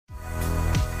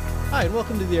Hi, and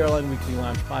welcome to the Airline Weekly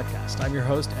Lounge podcast. I'm your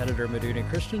host, editor Meduna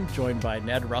Christian, joined by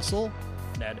Ned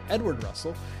Edward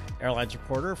Russell, airlines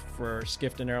reporter for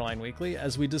Skift and Airline Weekly,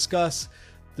 as we discuss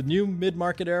the new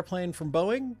mid-market airplane from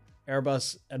Boeing,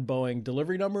 Airbus and Boeing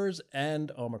delivery numbers,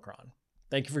 and Omicron.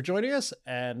 Thank you for joining us,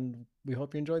 and we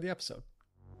hope you enjoy the episode.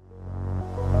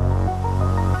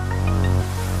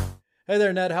 Hey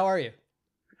there, Ned. How are you?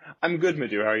 I'm good,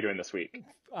 Madhu. How are you doing this week?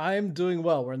 I'm doing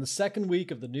well. We're in the second week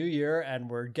of the new year, and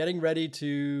we're getting ready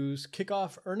to kick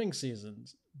off earnings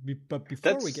seasons. But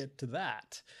before we get to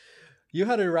that, you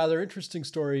had a rather interesting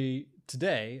story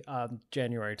today, on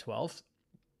January 12th,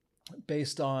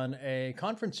 based on a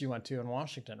conference you went to in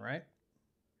Washington, right?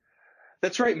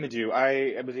 That's right, Madhu.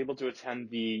 I was able to attend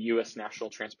the U.S.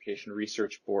 National Transportation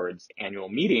Research Board's annual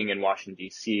meeting in Washington,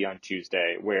 D.C. on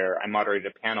Tuesday, where I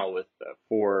moderated a panel with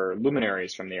four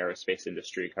luminaries from the aerospace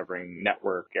industry covering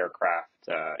network, aircraft,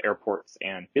 airports,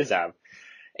 and BizAv.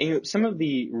 And some of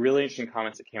the really interesting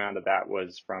comments that came out of that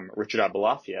was from Richard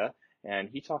Aboulafia, and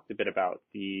he talked a bit about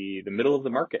the middle of the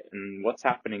market and what's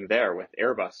happening there with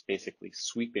Airbus basically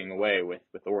sweeping away with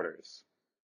orders.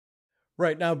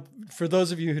 Right. Now, for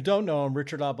those of you who don't know him,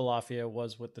 Richard Aboulafia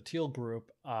was with the Teal Group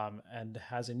and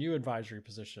has a new advisory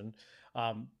position.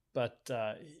 But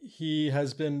he's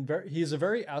a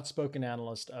very outspoken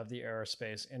analyst of the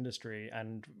aerospace industry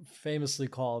and famously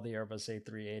called the Airbus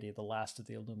A380 the last of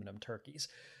the aluminum turkeys.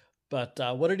 But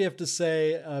what did he have to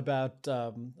say about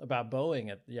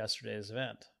Boeing at yesterday's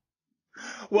event?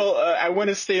 Well, I want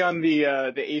to stay on the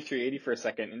A380 for a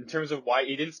second in terms of why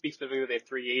he didn't speak specifically of the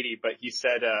A380, but he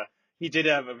said he did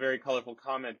have a very colorful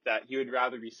comment that he would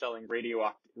rather be selling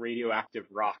radioactive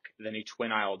rock than a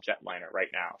twin-aisle jetliner right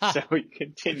now. So he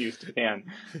continues to ban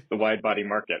the wide-body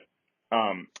market.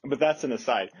 But that's an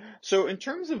aside. So in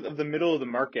terms of the middle of the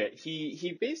market,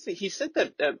 he said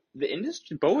that the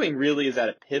industry, Boeing really is at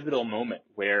a pivotal moment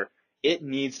where it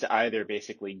needs to either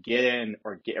basically get in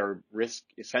or risk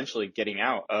essentially getting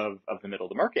out of the middle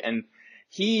of the market. And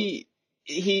he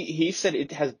said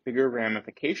it has bigger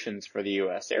ramifications for the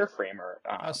U.S. airframer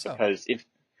because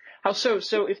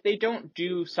if they don't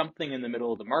do something in the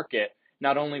middle of the market,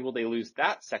 not only will they lose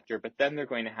that sector, but then they're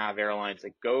going to have airlines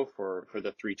that go for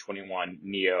the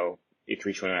 321neo,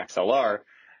 A321XLR,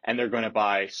 and they're going to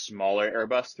buy smaller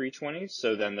Airbus 320s.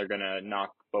 So then they're going to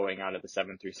knock Boeing out of the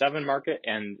 737 market.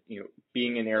 And,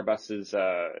 being in Airbus's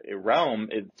realm,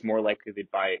 it's more likely they'd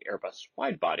buy Airbus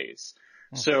wide bodies.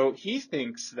 So he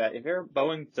thinks that if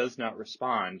Boeing does not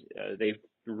respond, they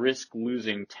risk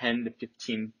losing 10 to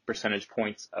 15 percentage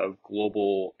points of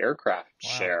global aircraft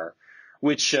share,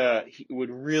 which would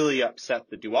really upset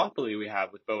the duopoly we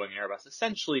have with Boeing and Airbus,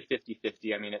 essentially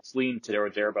 50-50. I mean, it's leaned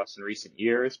towards Airbus in recent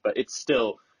years, but it's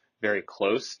still very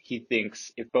close. He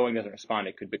thinks if Boeing doesn't respond,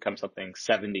 it could become something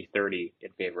 70-30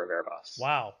 in favor of Airbus.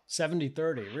 Wow,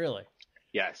 70-30, really?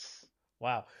 Yes.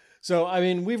 Wow. So, I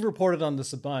mean, we've reported on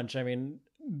this a bunch. I mean,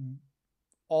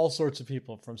 all sorts of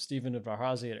people from Stephen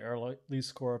Udvar-Hazy at Air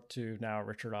Lease Corp to now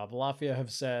Richard Aboulafia have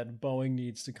said Boeing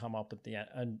needs to come up with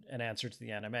an answer to the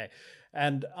NMA.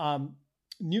 And a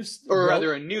new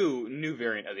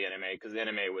variant of the NMA, because the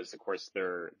NMA was, of course,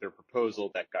 their proposal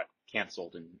that got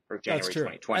canceled in January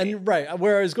 2020. And right,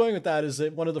 where I was going with that is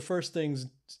that one of the first things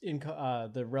in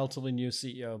the relatively new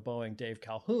CEO of Boeing, Dave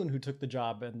Calhoun, who took the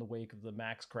job in the wake of the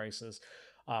MAX crisis,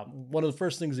 one of the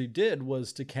first things he did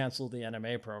was to cancel the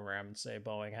NMA program and say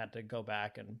Boeing had to go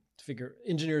back and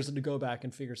engineers had to go back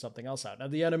and figure something else out. Now,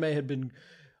 the NMA had been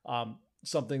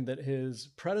something that his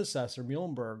predecessor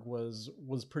Muhlenberg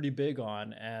was pretty big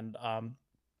on, and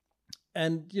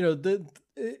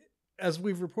as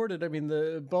we've reported, I mean,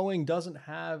 the Boeing doesn't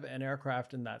have an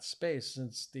aircraft in that space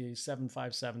since the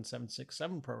 757,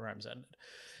 767 programs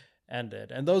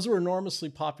ended, and those were enormously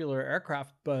popular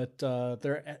aircraft, but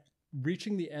they're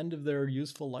reaching the end of their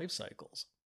useful life cycles.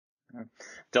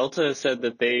 Delta said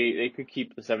that they could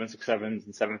keep the 767s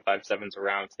and 757s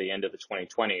around to the end of the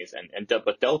 2020s,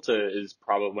 but Delta is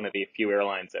probably one of the few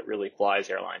airlines that really flies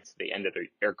airlines to the end of their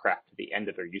aircraft, to the end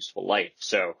of their useful life.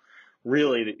 So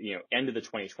really, end of the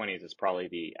 2020s is probably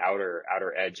the outer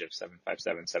edge of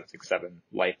 757,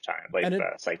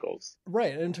 767 cycles.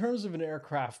 Right. In terms of an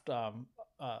aircraft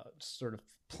sort of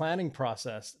planning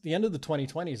process, the end of the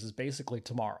 2020s is basically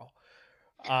tomorrow.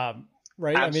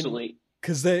 Right? Absolutely. I mean,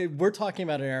 because we're talking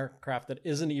about an aircraft that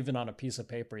isn't even on a piece of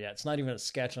paper yet. It's not even a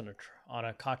sketch on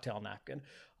a cocktail napkin.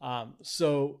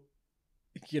 So,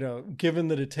 given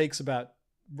that it takes about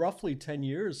roughly 10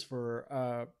 years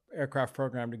for aircraft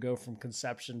program to go from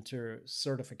conception to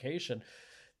certification,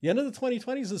 the end of the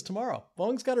 2020s is tomorrow.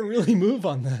 Boeing's got to really move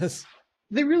on this.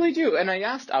 They really do. And I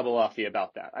asked Abulafi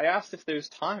about that. I asked if there's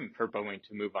time for Boeing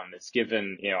to move on this,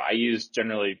 given, I use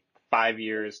generally 5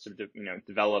 years to,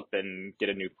 develop and get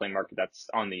a new plane market. That's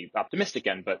on the optimistic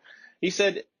end. But he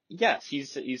said, yes,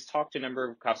 he's talked to a number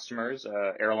of customers,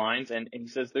 airlines, and he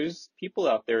says there's people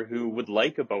out there who would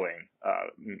like a Boeing,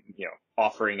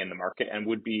 offering in the market and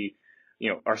would be,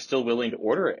 are still willing to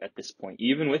order it at this point,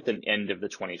 even with an end of the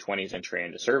 2020s entry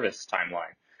into service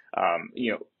timeline.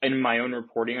 In my own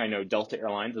reporting, I know Delta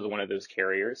Airlines is one of those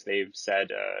carriers. They've said,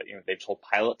 they've told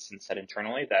pilots and said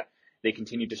internally that they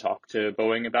continue to talk to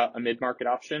Boeing about a mid-market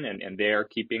option, and they are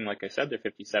keeping, like I said, their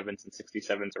 57s and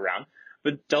 67s around.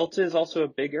 But Delta is also a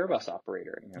big Airbus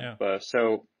operator,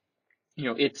 so,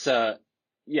 it's,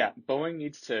 Boeing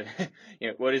needs to,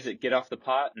 what is it? Get off the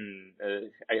pot, and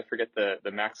I forget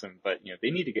the maxim, but they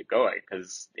need to get going,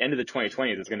 because the end of the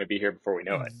 2020s is going to be here before we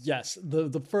know it. Yes,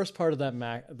 the first part of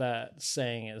that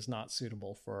saying is not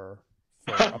suitable for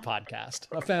a podcast,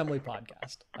 a family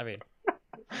podcast. I mean,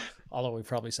 although we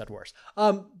probably said worse.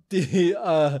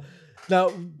 Now,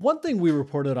 one thing we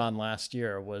reported on last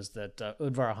year was that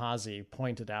Udvar Hazy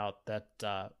pointed out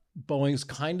that Boeing's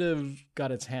kind of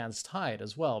got its hands tied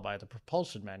as well by the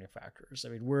propulsion manufacturers. I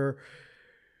mean, we're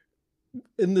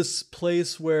in this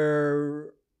place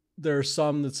where there are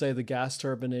some that say the gas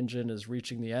turbine engine is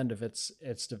reaching the end of its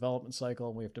development cycle,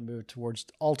 and we have to move towards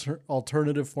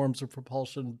alternative forms of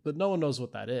propulsion, but no one knows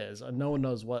what that is, and no one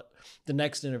knows what the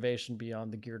next innovation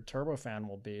beyond the geared turbofan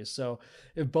will be. So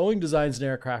if Boeing designs an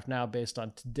aircraft now based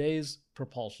on today's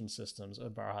propulsion systems,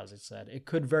 Udvar Hazy said, it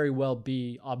could very well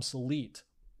be obsolete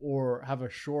or have a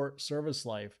short service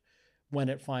life when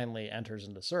it finally enters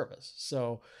into service.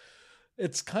 So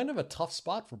it's kind of a tough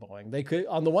spot for Boeing. They could,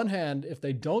 on the one hand, if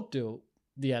they don't do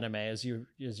the NMA, as you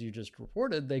just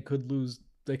reported, we could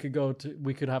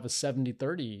have a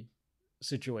 70-30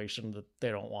 situation that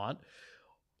they don't want.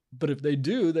 But if they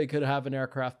do, they could have an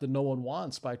aircraft that no one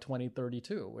wants by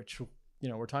 2032, which,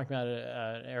 we're talking about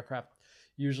an aircraft.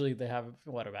 Usually they have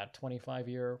about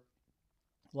 25-year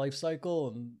life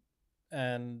cycle,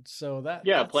 and so that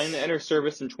plane that enters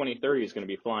service in 2030 is going to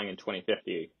be flying in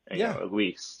 2050, at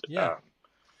least.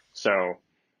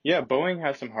 Boeing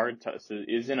has some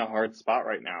is in a hard spot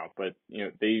right now, but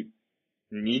they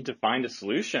need to find a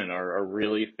solution or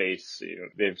really face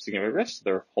they have significant risks to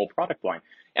their whole product line.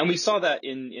 And we saw that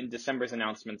in December's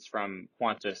announcements from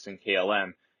Qantas and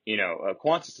KLM.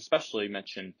 Qantas especially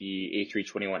mentioned the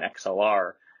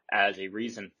A321XLR as a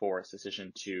reason for its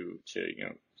decision to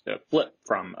flip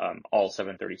from all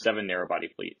 737 narrow-body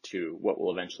fleet to what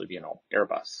will eventually be an all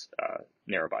Airbus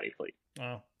narrow-body fleet.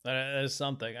 Wow, that is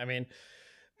something. I mean,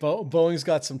 Boeing's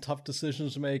got some tough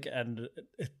decisions to make, and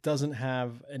it doesn't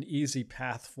have an easy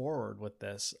path forward with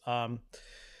this.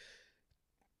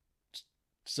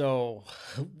 So,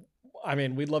 I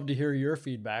mean, we'd love to hear your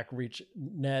feedback. Reach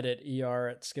Ned at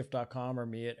er@skift.com or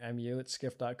me at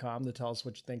mu@skift.com to tell us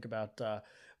what you think about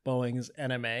Boeing's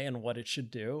NMA and what it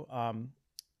should do.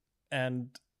 And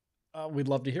we'd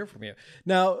love to hear from you.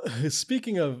 Now,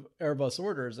 speaking of Airbus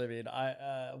orders, I mean,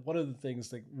 one of the things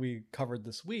that we covered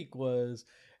this week was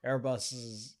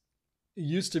Airbus's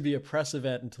used to be a press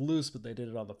event in Toulouse, but they did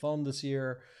it on the phone this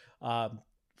year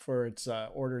for its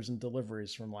orders and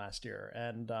deliveries from last year.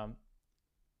 And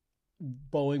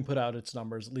Boeing put out its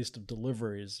numbers, at least of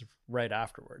deliveries, right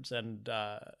afterwards. And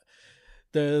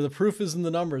the proof is in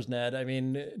the numbers, Ned. I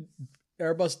mean,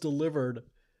 Airbus delivered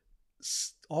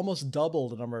almost double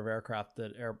the number of aircraft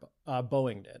that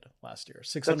Boeing did last year.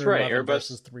 611 Airbus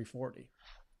versus 340.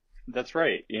 That's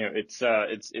right. It's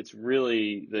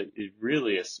really a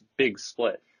big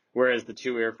split. Whereas the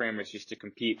two airframers used to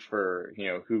compete for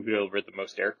who delivered the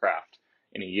most aircraft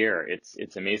in a year.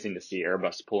 It's amazing to see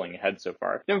Airbus pulling ahead so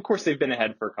far. Now, of course, they've been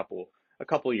ahead for a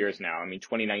couple years now. I mean,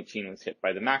 2019 was hit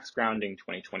by the MAX grounding,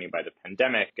 2020 by the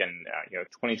pandemic, and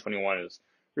 2021 is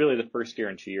really the first year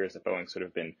in 2 years that Boeing's sort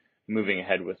of been moving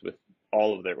ahead with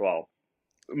all of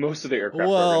most of the aircraft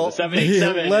programs. The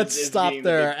 787 let's stop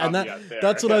there. And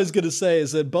that's what I was going to say,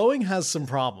 is that Boeing has some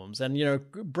problems. And,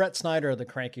 Brett Snyder, the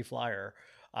cranky flyer,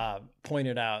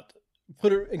 encapsulated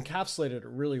it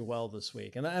really well this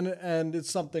week. And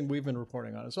it's something we've been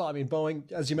reporting on as well. I mean,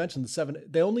 Boeing, as you mentioned,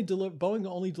 Boeing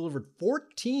only delivered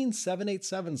 14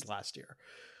 787s last year.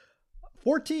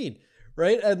 14,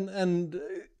 right? And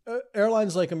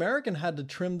airlines like American had to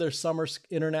trim their summer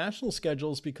international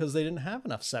schedules because they didn't have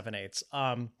enough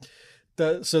 787s.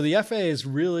 So the FAA is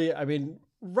really, I mean,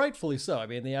 rightfully so. I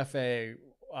mean, the FAA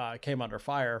came under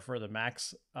fire for the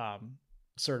MAX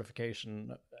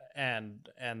certification and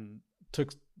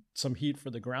took some heat for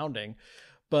the grounding.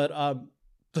 But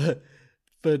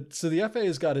But so the FAA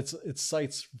has got its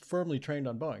sights firmly trained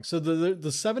on Boeing. So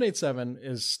the 787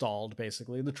 is stalled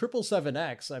basically. The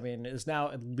 777X, I mean, is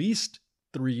now at least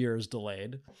 3 years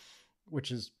delayed, which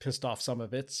has pissed off some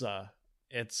of its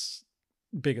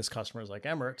biggest customers like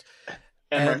Emirates.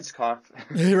 Emirates cough.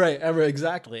 Right,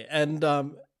 exactly. And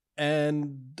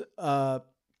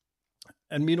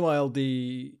meanwhile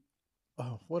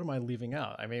what am I leaving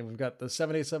out? I mean, we've got the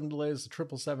 787 delays, the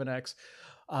 777X.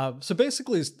 So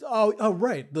basically,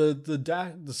 right, the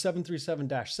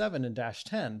 737-7 and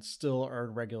 -10 still are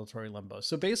in regulatory limbo.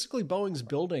 So basically, Boeing's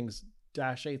building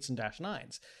 -8s and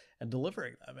 -9s and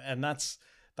delivering them, and that's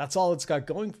all it's got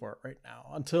going for it right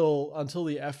now until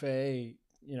the FAA,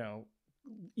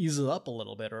 eases up a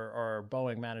little bit, or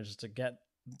Boeing manages to get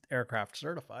aircraft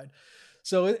certified.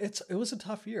 So it was a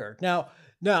tough year. Now,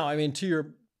 I mean,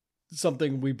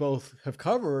 something we both have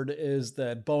covered is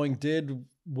that Boeing did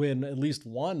win at least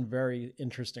one very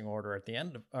interesting order at the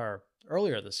end of, or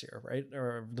earlier this year, right?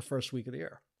 Or the first week of the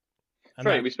year. And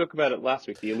right. We spoke about it last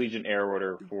week, the Allegiant Air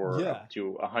order for up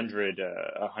to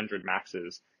 100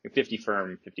 Maxes, 50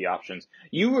 firm, 50 options.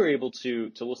 You were able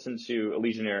to listen to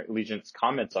Allegiant's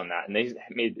comments on that. And they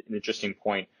made an interesting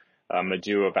point,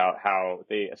 Madhu, about how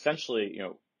they essentially,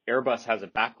 Airbus has a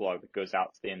backlog that goes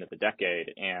out to the end of the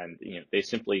decade, and they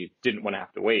simply didn't want to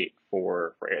have to wait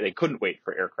they couldn't wait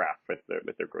for aircraft with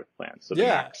their growth plans. So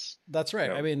that's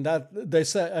right. I mean, that they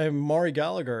said, Maury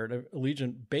Gallagher at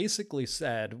Allegiant basically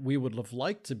said we would have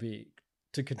liked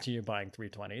to continue buying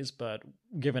 320s, but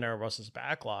given Airbus's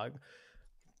backlog,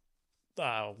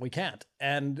 we can't.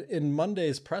 And in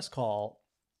Monday's press call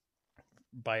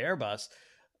by Airbus,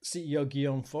 CEO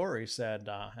Guillaume Faury said,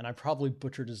 and I probably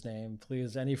butchered his name.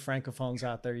 Please, any francophones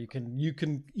out there, you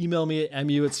can email me at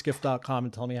mu@skift.com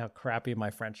and tell me how crappy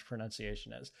my French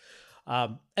pronunciation is.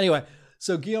 Anyway,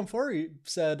 so Guillaume Faury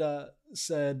said,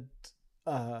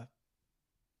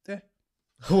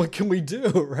 what can we do,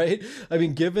 right? I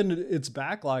mean, given its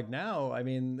backlog now,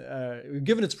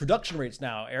 given its production rates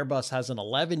now, Airbus has an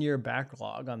 11-year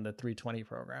backlog on the 320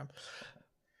 program.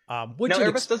 Now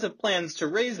Airbus does have plans to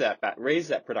raise that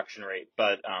production rate,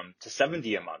 but to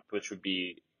 70 a month, which would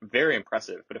be very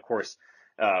impressive. But of course,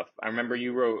 I remember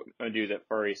you wrote, Madhu, that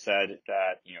Faury said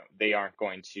that they aren't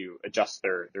going to adjust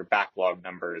their backlog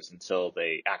numbers until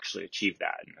they actually achieve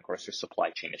that. And of course, there's supply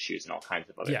chain issues and all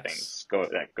kinds of other things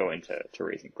that go into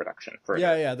raising production further.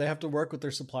 Yeah, they have to work with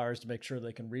their suppliers to make sure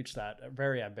they can reach that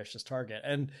very ambitious target.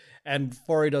 And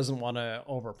Faury doesn't want to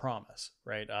overpromise,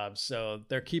 right? So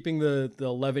they're keeping the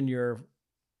 11-year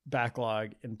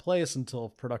backlog in place until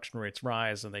production rates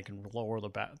rise, and they can lower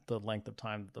the length of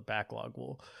time that the backlog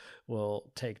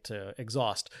will take to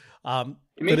exhaust. It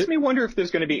makes me wonder if there's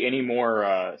going to be any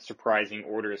more surprising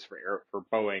orders for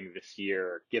Boeing this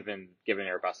year, given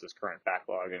Airbus's current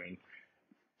backlog. I mean,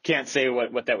 can't say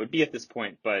what that would be at this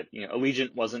point, but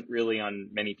Allegiant wasn't really on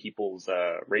many people's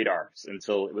radars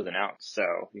until it was announced.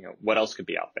 So what else could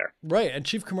be out there? Right, and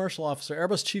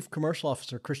Airbus Chief Commercial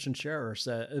Officer Christian Scherer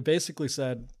basically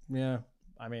said, yeah,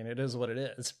 I mean, it is what it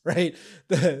is, right?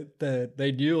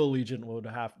 They knew Allegiant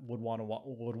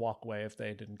would walk away if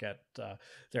they didn't get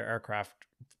their aircraft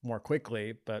more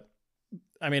quickly. But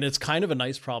I mean, it's kind of a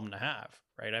nice problem to have,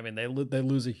 right? I mean, they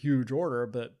lose a huge order,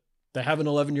 but they have an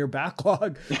 11-year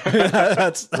backlog.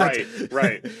 that's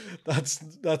right.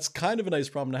 That's kind of a nice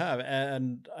problem to have.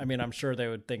 And I mean, I'm sure they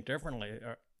would think differently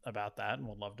about that and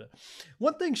would love to.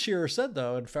 One thing Scherer said,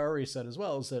 though, and Faury said as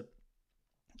well, is that,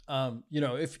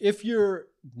 if you're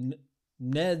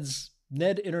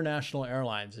Ned International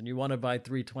Airlines and you want to buy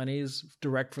 320s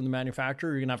direct from the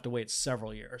manufacturer, you're going to have to wait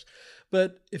several years.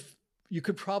 But if you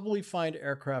could probably find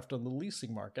aircraft on the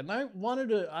leasing market. And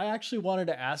I actually wanted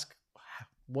to ask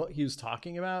what he was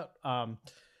talking about,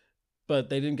 but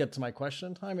they didn't get to my question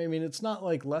in time. I mean, it's not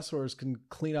like lessors can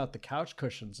clean out the couch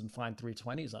cushions and find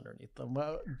 320s underneath them.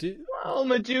 Madhu,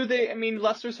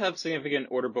 lessors have significant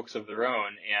order books of their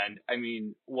own, and I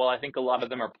think a lot of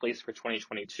them are placed for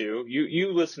 2022.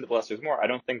 You listen to the lessors more. I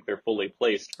don't think they're fully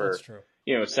placed for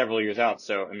several years out.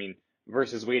 So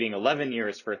versus waiting 11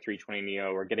 years for a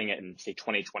 320neo or getting it in say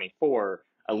 2024.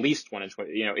 At least 1 in 20,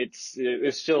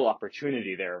 it's still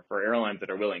opportunity there for airlines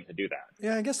that are willing to do that.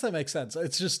 Yeah, I guess that makes sense.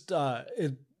 It's just, but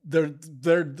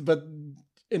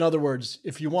in other words,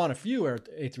 if you want a few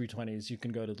A320s, you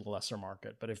can go to the lesser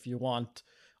market. But if you want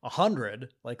 100,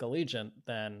 like Allegiant,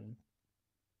 then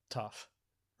tough,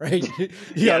 right?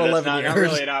 You got 11 years. Not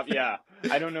really enough. Yeah.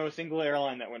 I don't know a single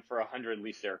airline that went for 100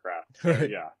 leased aircraft. So, right.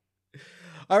 Yeah.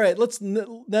 All right,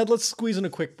 Ned, let's squeeze in a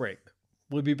quick break.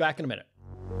 We'll be back in a minute.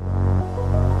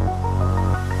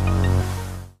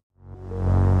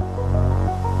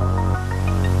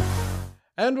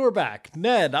 And we're back.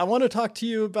 Ned, I want to talk to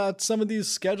you about some of these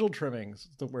schedule trimmings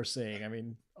that we're seeing. I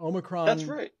mean, Omicron. That's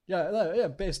right. Yeah,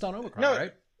 based on Omicron, No,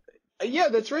 right? yeah,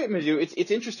 that's right, Mizzou.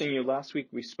 It's interesting. Last week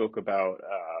we spoke about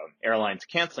airlines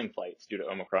canceling flights due to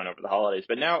Omicron over the holidays,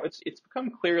 but now it's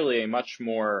become clearly a much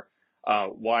more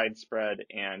widespread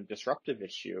and disruptive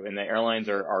issue, and the airlines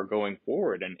are going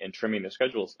forward and trimming their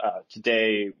schedules.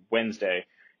 Today, Wednesday,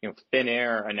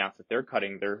 Finnair announced that they're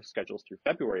cutting their schedules through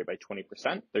February by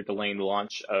 20%. They're delaying the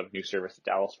launch of new service to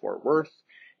Dallas Fort Worth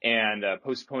and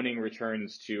postponing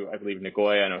returns to, I believe,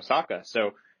 Nagoya and Osaka.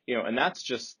 So, and that's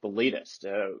just the latest.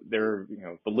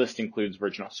 The list includes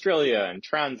Virgin Australia and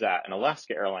Transat and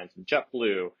Alaska Airlines and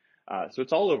JetBlue. So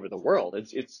it's all over the world.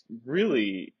 It's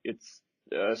really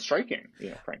striking,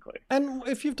 frankly. And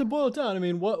if you have to boil it down, I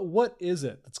mean, what is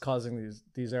it that's causing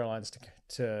these airlines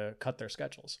to cut their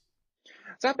schedules?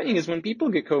 What's happening is when people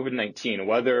get COVID-19,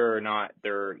 whether or not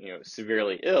they're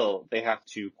severely ill, they have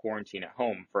to quarantine at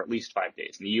home for at least 5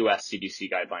 days. In the U.S.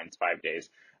 CDC guidelines, 5 days.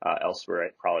 Elsewhere,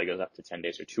 it probably goes up to 10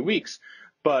 days or 2 weeks.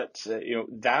 But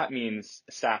that means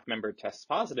a staff member tests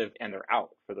positive and they're out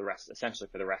essentially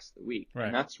for the rest of the week. Right.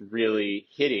 And that's really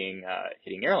hitting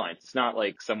airlines. It's not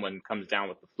like someone comes down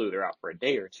with the flu, they're out for a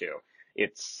day or two.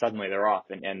 It's suddenly they're off,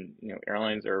 and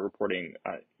airlines are reporting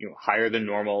higher than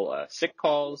normal sick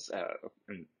calls.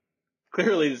 And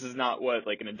clearly, this is not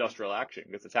like an industrial action,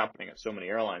 because it's happening at so many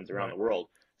airlines around the world,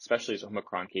 especially as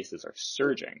Omicron cases are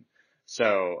surging.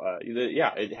 So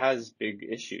it has big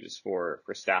issues for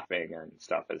staffing and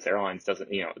stuff, as airlines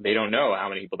they don't know how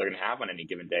many people they're going to have on any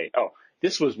given day. Oh,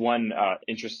 this was one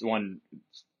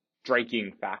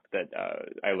striking fact that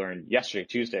I learned yesterday,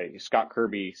 Tuesday. Scott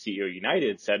Kirby, CEO of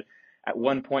United, said at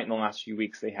one point in the last few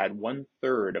weeks, they had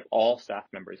 1/3 of all staff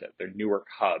members at their Newark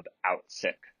hub out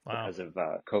sick because of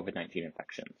COVID-19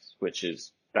 infections,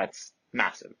 that's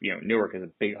massive. Newark is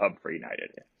a big hub for United.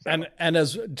 So. And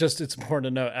it's important to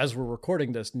note, as we're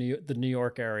recording this, the New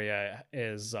York area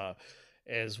is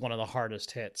one of the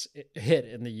hardest hit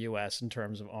in the U.S. in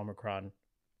terms of Omicron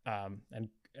and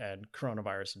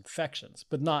coronavirus infections,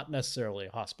 but not necessarily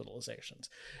hospitalizations.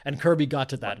 And Kirby got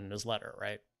to that in his letter,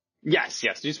 right? Yes.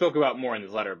 You spoke about more in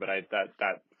his letter, but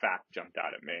that fact jumped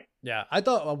out at me. Yeah, I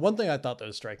thought one thing I thought that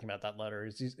was striking about that letter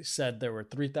is he said there were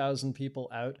 3,000 people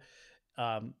out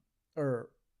or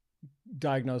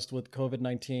diagnosed with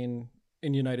COVID-19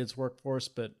 in United's workforce,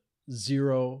 but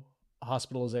 0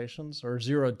 hospitalizations or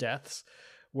 0 deaths.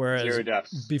 Whereas 0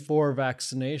 deaths. Before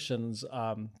vaccinations,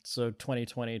 so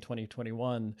 2020,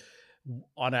 2021,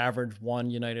 on average, 1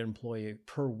 United employee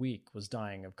per week was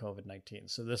dying of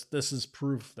COVID-19. So this is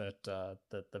proof that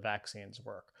the vaccines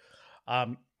work.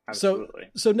 Absolutely.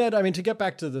 So Ned, I mean, to get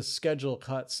back to the schedule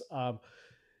cuts,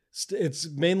 it's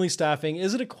mainly staffing.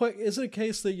 Is it a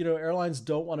case that airlines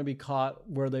don't want to be caught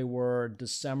where they were in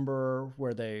December,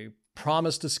 where they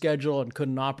promised a schedule and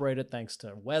couldn't operate it thanks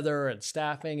to weather and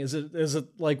staffing? Is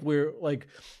it like we're like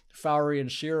Fowry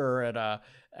and Shearer at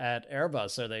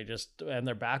Airbus? Are they just, and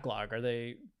their backlog, are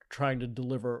they trying to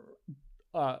deliver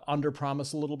under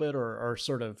promise a little bit or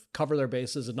sort of cover their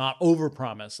bases and not over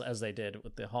promise as they did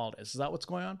with the holidays? Is that what's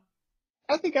going on?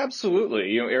 I think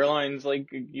absolutely. Airlines, like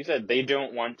you said, they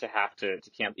don't want to have to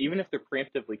cancel, even if they're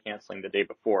preemptively canceling the day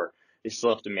before. They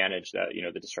still have to manage that,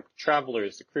 the disrupted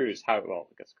travelers, the crews, I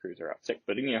guess crews are out sick,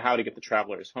 but how to get the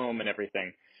travelers home and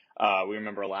everything. We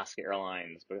remember Alaska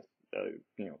Airlines with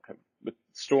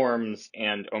storms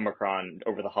and Omicron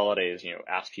over the holidays,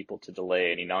 asked people to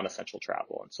delay any non-essential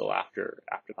travel until after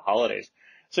the holidays.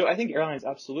 So I think airlines,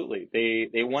 absolutely,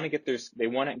 they want to get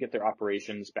their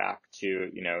operations back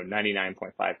to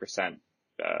 99.5%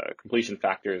 completion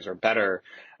factors or better,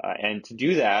 and to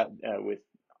do that with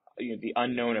the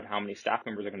unknown of how many staff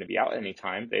members are going to be out at any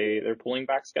time, they're pulling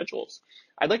back schedules.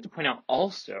 I'd like to point out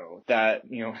also that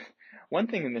one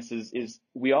thing in this is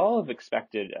we all have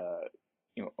expected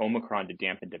Omicron to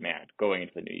dampen demand going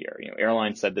into the new year.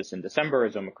 Airlines said this in December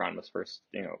as Omicron was first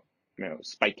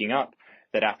spiking up,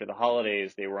 that after the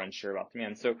holidays they were unsure about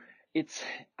demand. So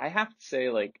I have to say,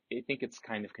 I think it's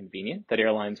kind of convenient that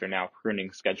airlines are now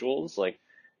pruning schedules.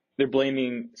 They're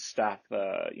blaming staff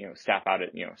being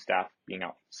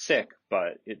out sick,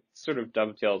 but it sort of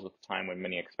dovetails with the time when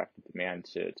many expected demand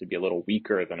to be a little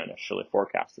weaker than initially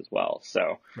forecast as well.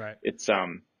 So right. It's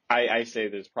I say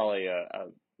there's probably a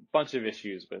bunch of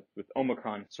issues with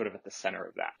Omicron sort of at the center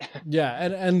of that. Yeah,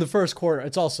 and the first quarter,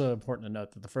 it's also important to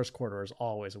note that the first quarter is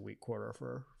always a weak quarter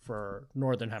for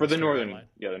Northern Hemisphere. For the Northern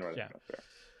Hemisphere.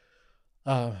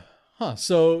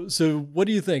 So what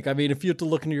do you think? I mean, if you have to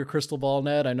look into your crystal ball,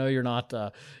 Ned, I know you're not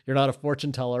a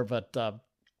fortune teller, but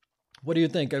what do you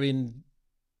think? I mean,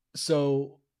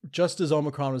 so just as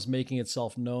Omicron was making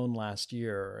itself known last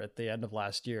year, at the end of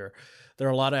last year, there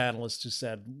are a lot of analysts who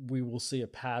said we will see a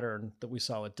pattern that we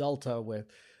saw with Delta, with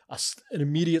an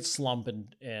immediate slump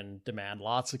in demand,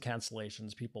 lots of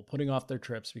cancellations, people putting off their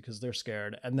trips because they're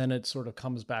scared. And then it sort of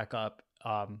comes back up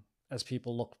as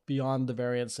people look beyond the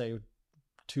variant, say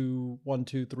 1,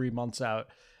 2, 3 months out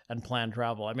and plan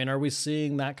travel. I mean, are we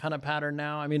seeing that kind of pattern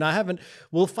now? I mean,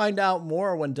 we'll find out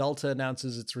more when Delta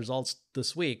announces its results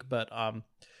this week, but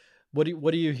what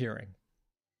are you hearing?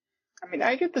 I mean,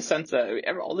 I get the sense that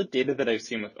all the data that I've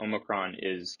seen with Omicron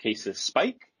is cases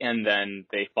spike and then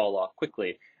they fall off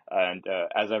quickly. And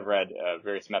as I've read,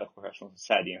 various medical professionals have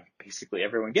said, basically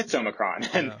everyone gets Omicron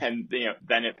and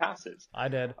then it passes. I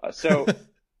did. So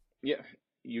yeah,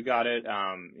 you got it.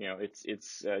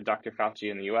 It's Dr.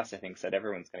 Fauci in the U.S. I think said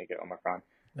everyone's going to get Omicron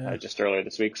just earlier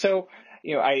this week. So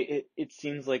it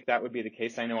seems like that would be the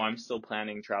case. I know I'm still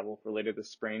planning travel for later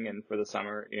this spring and for the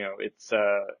summer.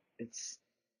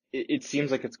 It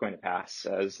seems like it's going to pass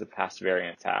as the past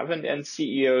variants have, and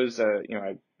CEOs,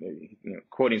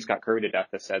 quoting Scott Kirby to death,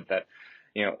 has said that,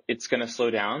 it's going to slow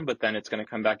down, but then it's going to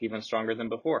come back even stronger than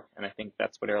before. And I think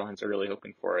that's what airlines are really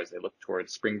hoping for as they look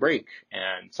towards spring break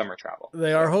and summer travel.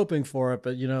 They are hoping for it,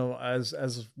 but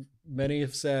as many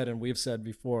have said, and we've said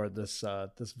before, this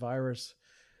virus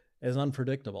is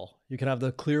unpredictable. You can have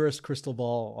the clearest crystal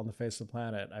ball on the face of the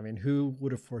planet. I mean, who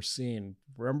would have foreseen?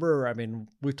 Remember, I mean,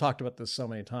 we've talked about this so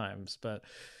many times, but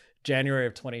January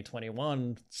of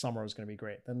 2021, summer was going to be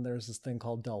great. Then there's this thing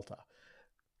called Delta.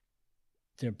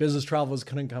 Business travel was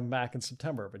going to come back in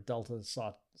September, but Delta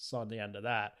saw the end of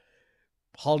that.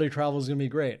 Holiday travel is going to be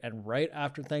great. And right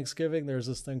after Thanksgiving, there's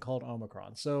this thing called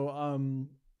Omicron. So I'm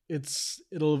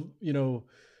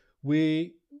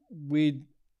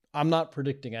not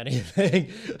predicting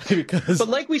anything because. But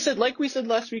like we said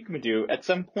last week, Madhu, at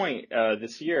some point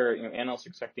this year, analysts are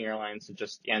expecting airlines to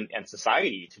just and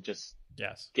society to just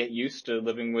get used to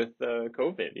living with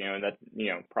COVID. And that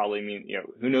probably mean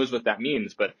who knows what that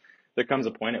means, but there comes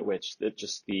a point at which that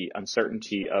just the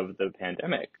uncertainty of the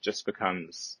pandemic just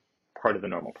becomes part of the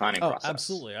normal planning process.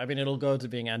 Absolutely. I mean, it'll go to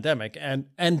being endemic,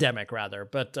 rather.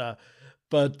 But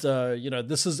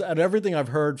this is, and everything I've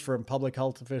heard from public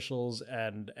health officials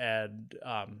and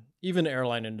even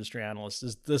airline industry analysts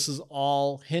is this is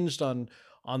all hinged on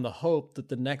the hope that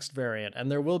the next variant, and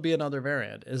there will be another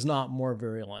variant, is not more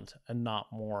virulent and not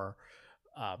more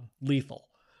lethal.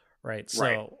 Right.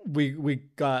 So we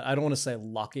got, I don't want to say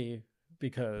lucky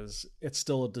because it's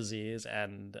still a disease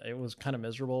and it was kind of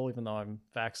miserable, even though I'm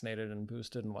vaccinated and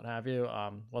boosted and what have you.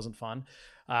 Wasn't fun.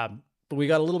 But we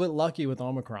got a little bit lucky with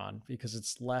Omicron because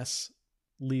it's less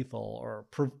lethal or,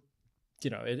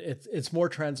 it's more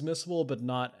transmissible, but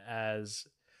not as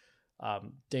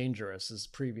dangerous as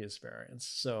previous variants.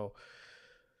 So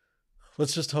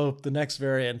let's just hope the next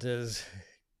variant is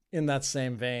in that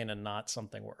same vein and not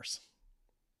something worse.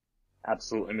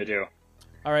 Absolutely, Madhu.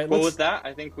 All right. Well, with that,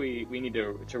 I think we need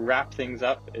to wrap things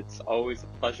up. It's always a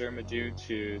pleasure, Madhu,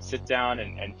 to sit down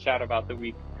and chat about the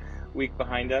week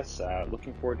behind us.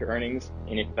 Looking forward to earnings.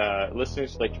 And if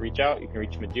listeners would like to reach out, you can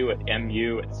reach Madhu at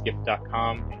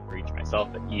mu@skift.com. And you can reach myself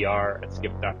at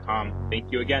er@skift.com.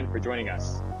 Thank you again for joining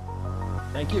us.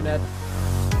 Thank you, Ned.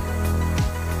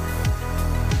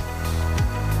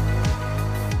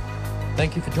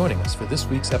 Thank you for joining us for this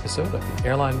week's episode of the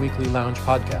Airline Weekly Lounge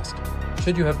podcast.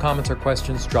 Should you have comments or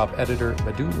questions, drop editor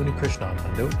Madhu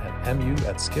Unikrishnan a note at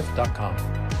mu@skift.com.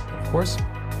 And of course,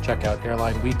 check out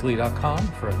airlineweekly.com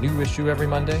for a new issue every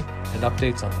Monday and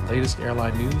updates on the latest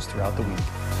airline news throughout the week.